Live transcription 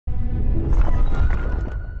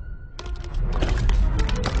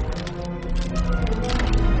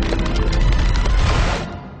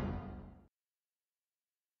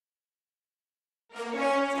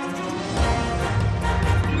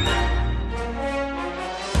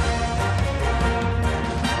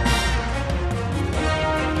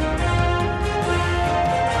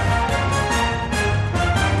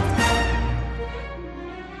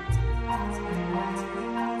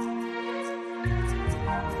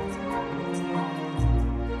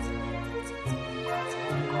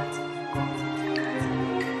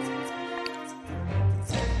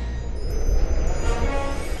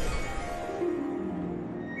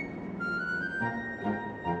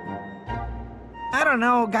I don't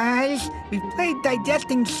know, guys. We've played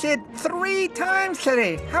Digesting Sid 3 times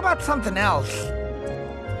today. How about something else?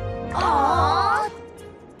 Aww.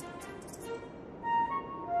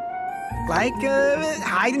 Like,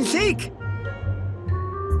 hide and seek.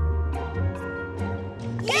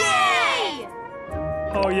 Yay!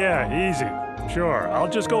 Oh yeah, easy. Sure, I'll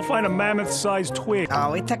just go find a mammoth-sized twig.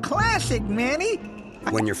 Oh, it's a classic, Manny.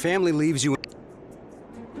 When your family leaves you...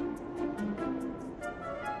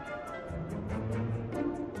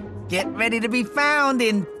 Get ready to be found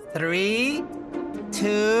in 3,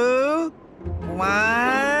 2,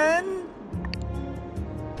 1.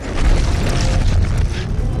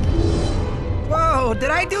 Whoa, did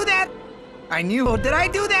I do that? I knew. Did I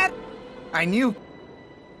do that? I knew.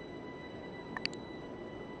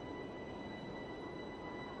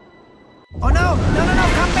 Oh no,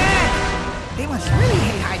 come back! They must really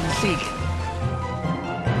hate hide and seek.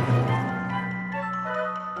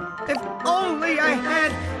 If only I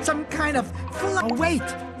had some kind of Oh wait,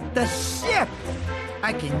 the ship!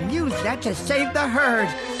 I can use that to save the herd.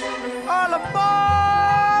 All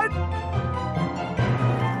aboard!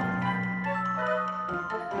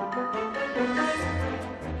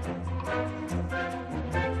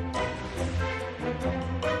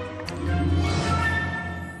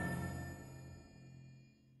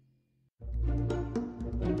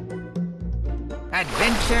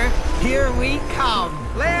 Adventure, here we come!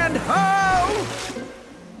 Land ho!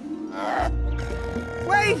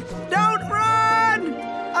 Wait! Don't run!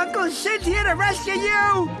 Uncle Sid's here to rescue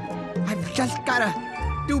you! I've just gotta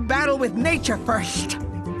do battle with nature first.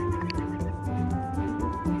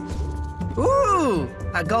 Ooh!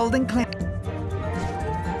 A golden clam.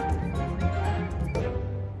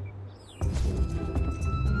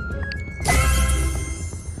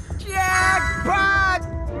 Jackpot!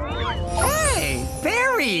 Hey!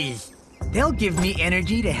 Berries! They'll give me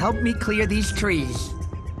energy to help me clear these trees.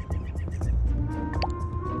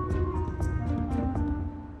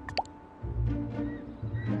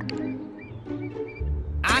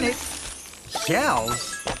 On it.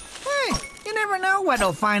 Shells? Hey, you never know what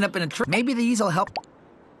I'll find up in a tree. Maybe these will help.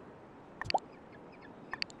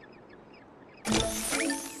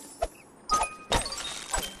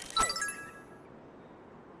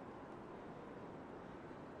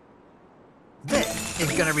 This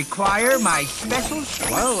is gonna require my special...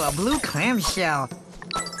 Whoa, a blue clamshell.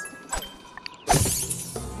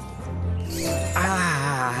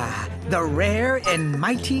 Ah, the rare and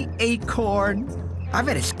mighty acorn. I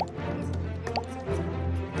bet it's...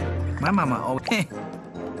 My mama... Oh,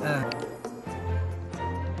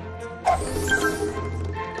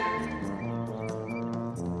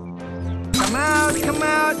 Come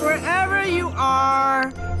out, wherever you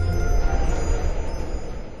are.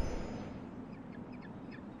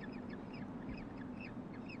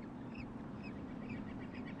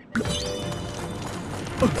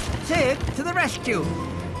 Sid, to the rescue!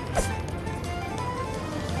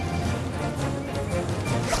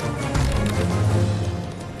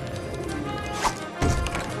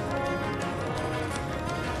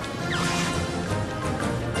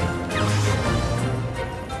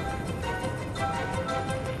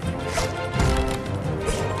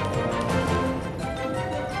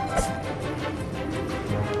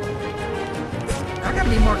 I gotta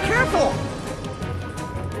be more careful!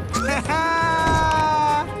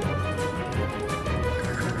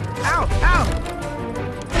 Ow! Ow!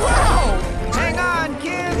 Whoa! Hang on,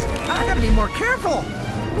 kids! I gotta be more careful!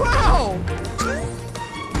 Whoa!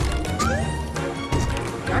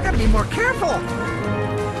 I gotta be more careful!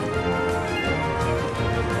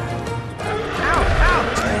 Ow! Ow!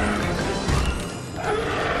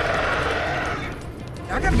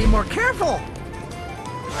 I gotta be more careful!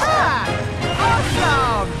 Ah!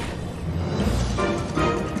 Awesome!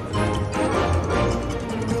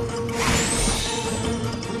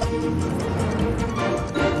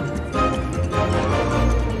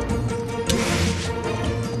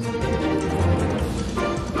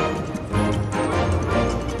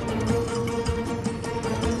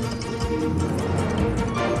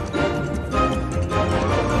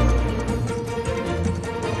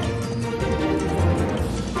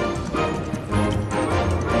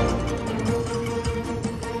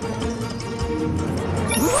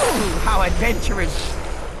 How adventurous!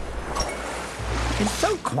 It's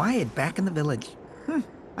so quiet back in the village.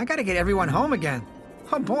 I gotta get everyone home again.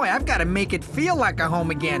 Oh boy, I've gotta make it feel like a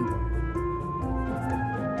home again.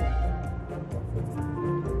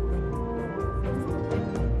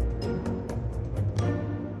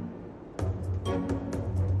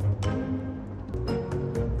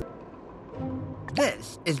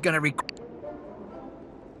 This is gonna require...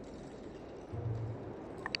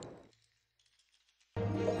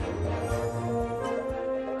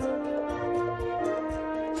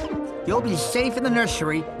 You'll be safe in the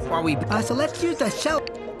nursery while we... so let's use the shell...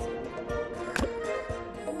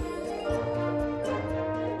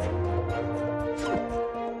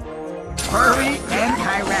 Furry and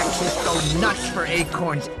Hyraxes go nuts for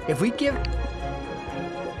acorns. If we give...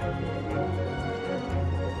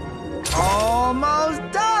 Almost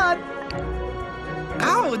done!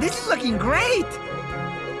 Oh, this is looking great!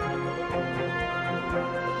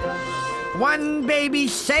 One baby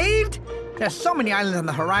saved? There's so many islands on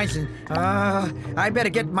the horizon. I better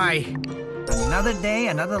get my... Another day,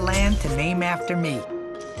 another land to name after me.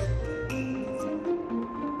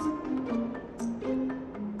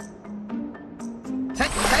 Set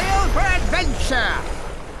sail for adventure!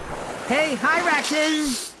 Hey,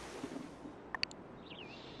 Hyraxes!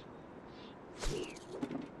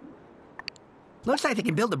 Looks like they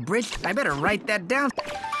can build a bridge. I better write that down.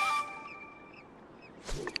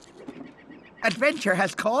 Adventure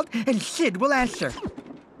has called, and Sid will answer.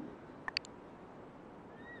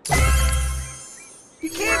 You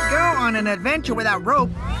can't go on an adventure without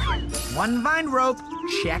rope. One vine rope,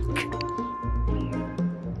 check.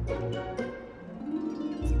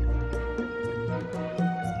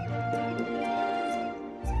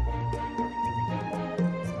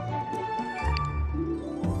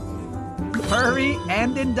 Furry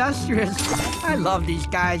and industrious. I love these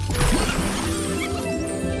guys.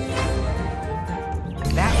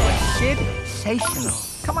 That was sensational.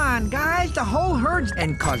 Come on, guys, the whole herd's...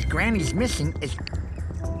 And cause Granny's missing is...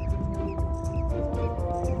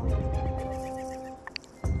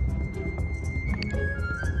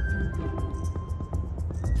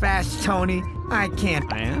 Fast, Tony. I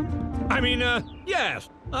can't... I am? I mean, yes,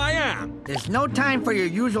 I am. There's no time for your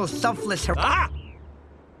usual selfless... Ah!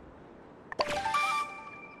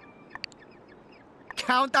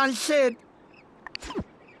 Count on Sid.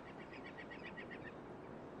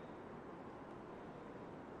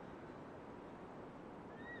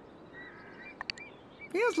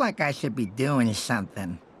 Feels like I should be doing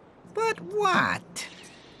something. But what?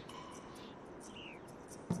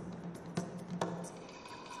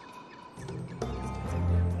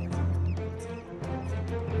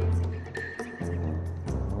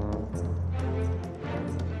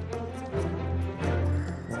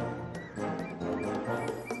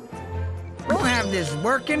 We'll have this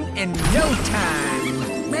working in no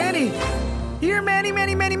time. Manny! Here, Manny,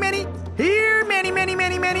 Manny, Manny, Manny! Here, Manny, Manny,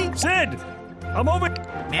 Manny, Manny! Sid! I'm over...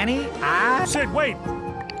 Manny, Sid, wait!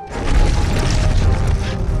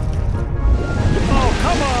 Oh,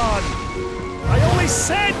 come on! I only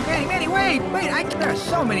said... Manny, Manny, wait! There are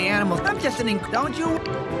so many animals. I'm just an don't you?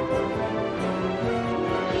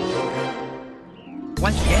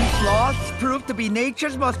 Once again, sloths prove to be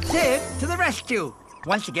nature's most... Sid, to the rescue!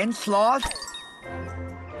 Once again, sloths...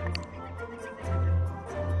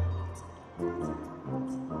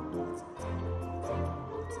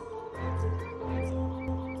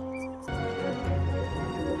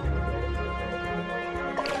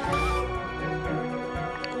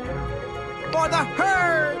 For the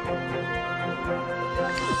herd!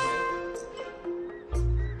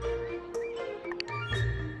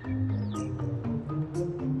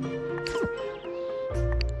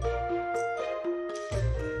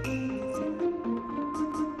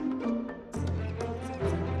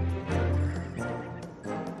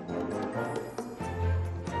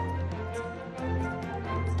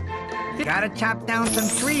 Gotta chop down some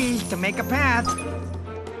trees to make a path.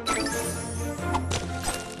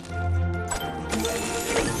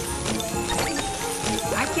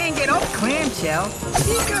 I can't get up clamshell.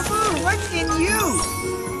 Peekaboo, what's in you?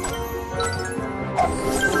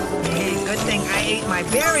 Hey, good thing I ate my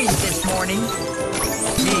berries this morning.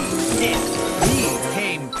 Me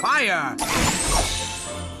came fire.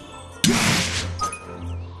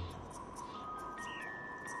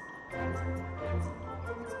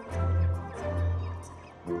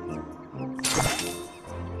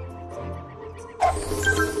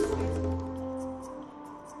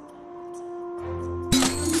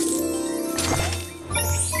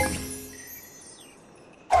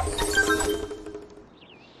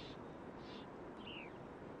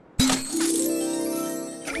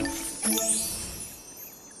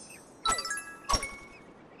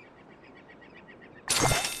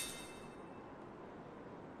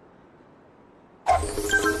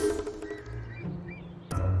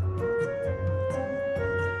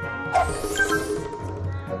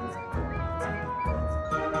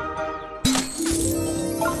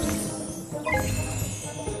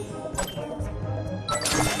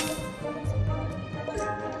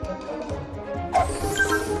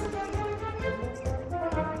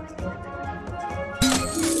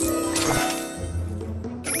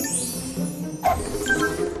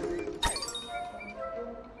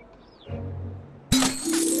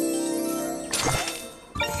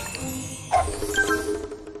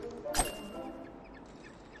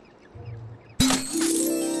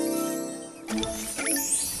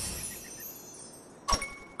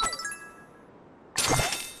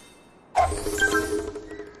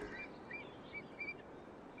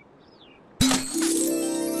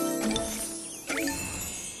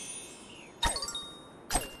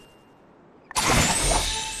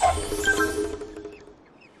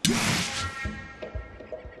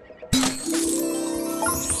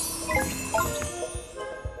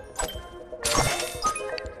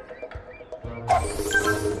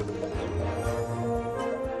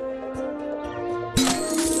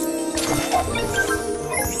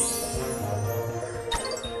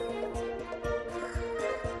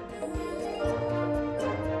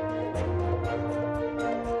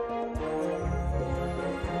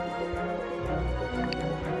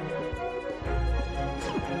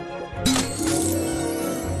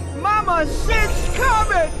 Mama Sid's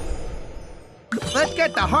coming! Let's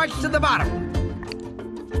get the hearts to the bottom.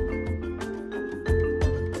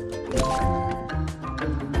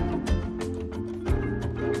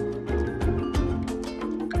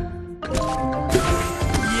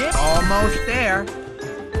 Yeah, almost there.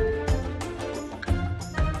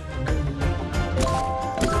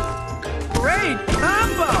 Great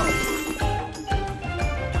combo!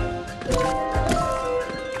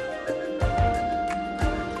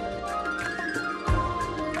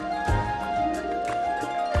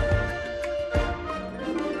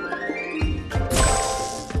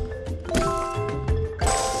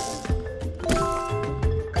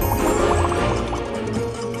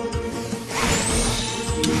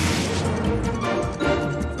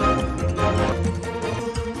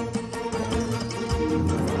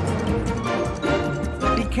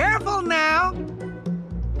 Careful now!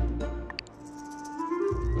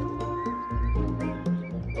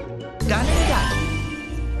 Done and done.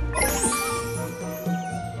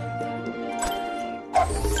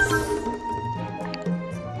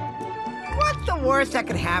 What's the worst that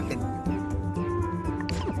could happen?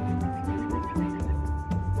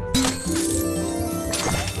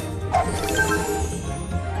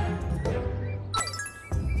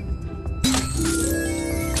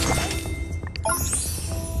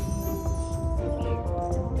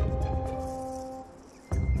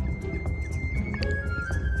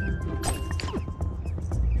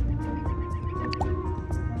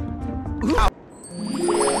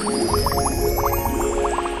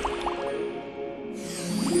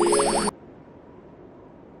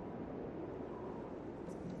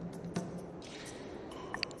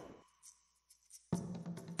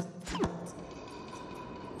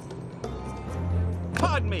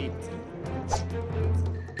 Pardon me.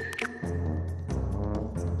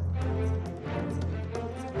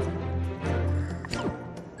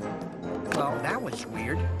 Well, that was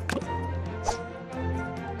weird.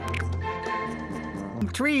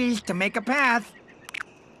 Trees to make a path.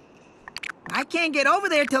 I can't get over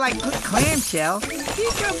there till I put clamshell.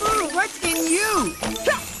 Peekaboo, what's in you?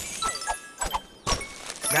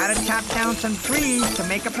 Gotta chop down some trees to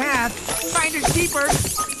make a path. Finders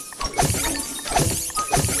keepers.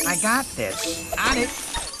 I got this. On it.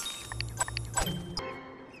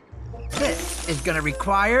 This is gonna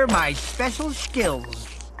require my special skills.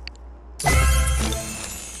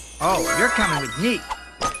 Oh, you're coming with me.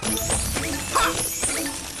 Ha!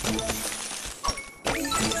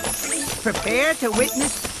 Prepare to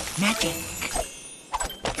witness magic.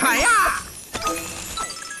 Hiya!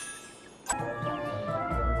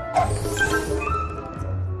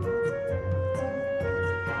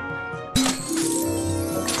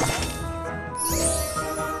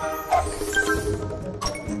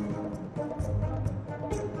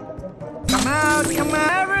 Come out, come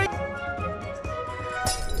out.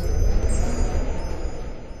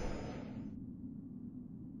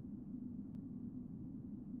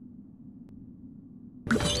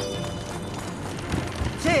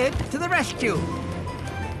 Sid, to the rescue!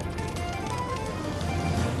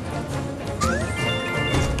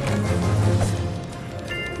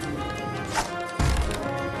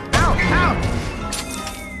 Ow, ow!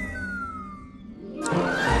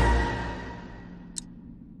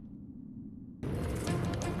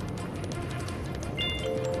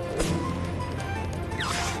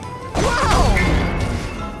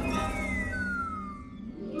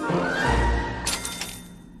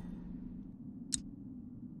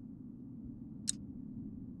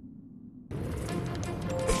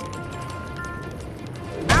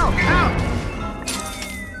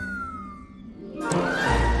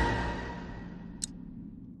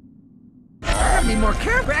 Be more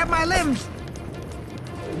careful. Grab my limbs.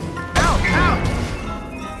 Ow, ow.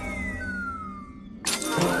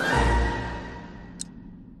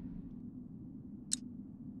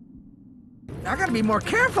 I gotta be more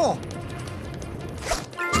careful.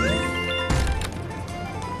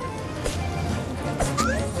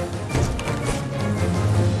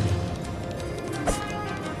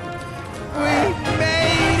 We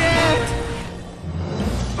made it.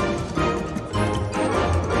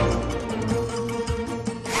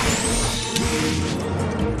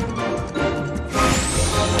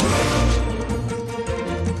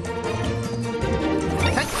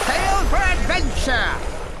 Set sail for adventure!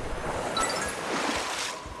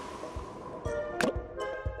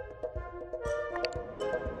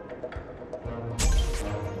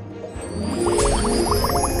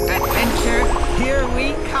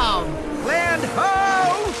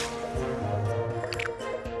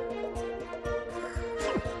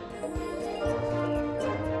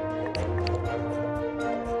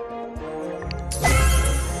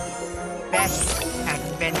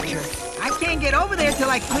 adventure. I can't get over there till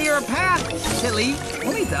I clear a path, silly.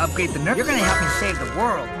 We'll need to upgrade the nursery. You're gonna help me save the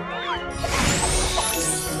world.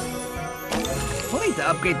 We'll need to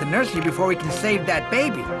upgrade the nursery before we can save that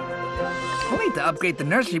baby. We'll need to upgrade the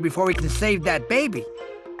nursery before we can save that baby.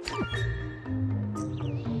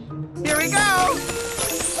 Here we go!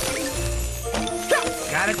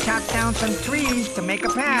 Gotta chop down some trees to make a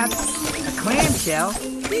path. A clamshell?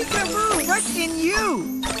 Peekaboo, what's in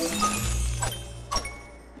you?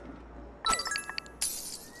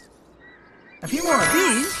 A few more of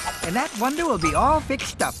these, and that wonder will be all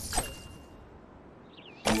fixed up.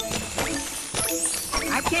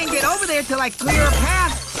 I can't get over there till I clear a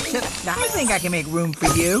path. Now, I think I can make room for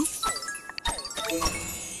you.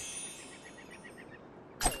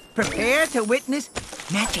 Prepare to witness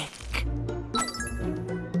magic.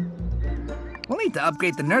 We'll need to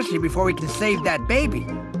upgrade the nursery before we can save that baby.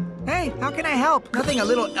 Hey, how can I help? Nothing a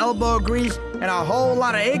little elbow grease and a whole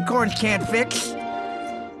lot of acorns can't fix.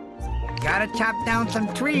 Gotta chop down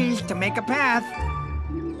some trees to make a path.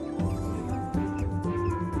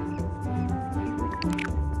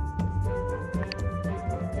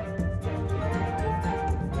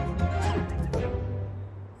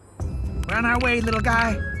 We're on our way, little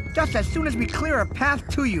guy. Just as soon as we clear a path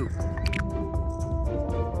to you.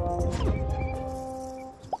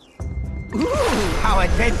 Ooh, how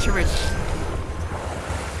adventurous.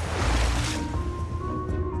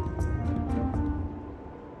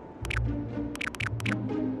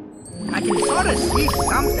 I can sort of see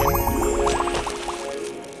something.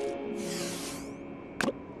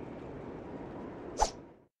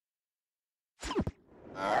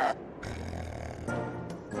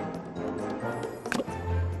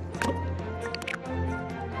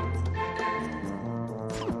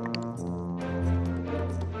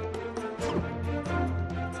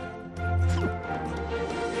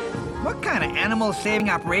 What kind of animal-saving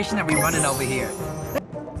operation are we running over here?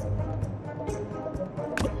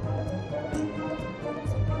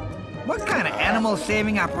 What kind of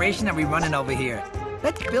animal-saving operation are we running over here?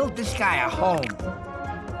 Let's build this guy a home.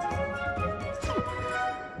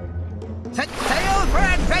 Set sail for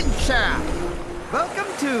adventure!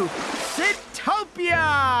 Welcome to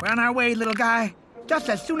Sitopia! We're on our way, little guy. Just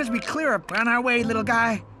as soon as we clear a... We're on our way, little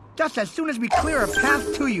guy. Just as soon as we clear a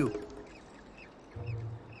path to you.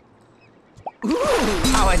 Ooh,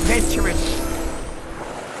 how adventurous!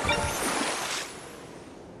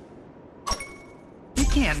 You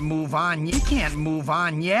can't move on. You can't move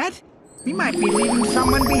on yet. We might be leaving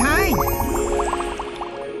someone behind.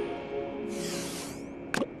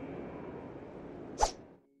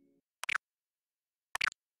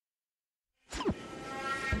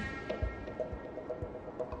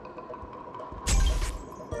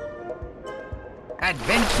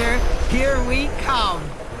 Adventure, here we come.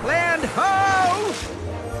 Land ho!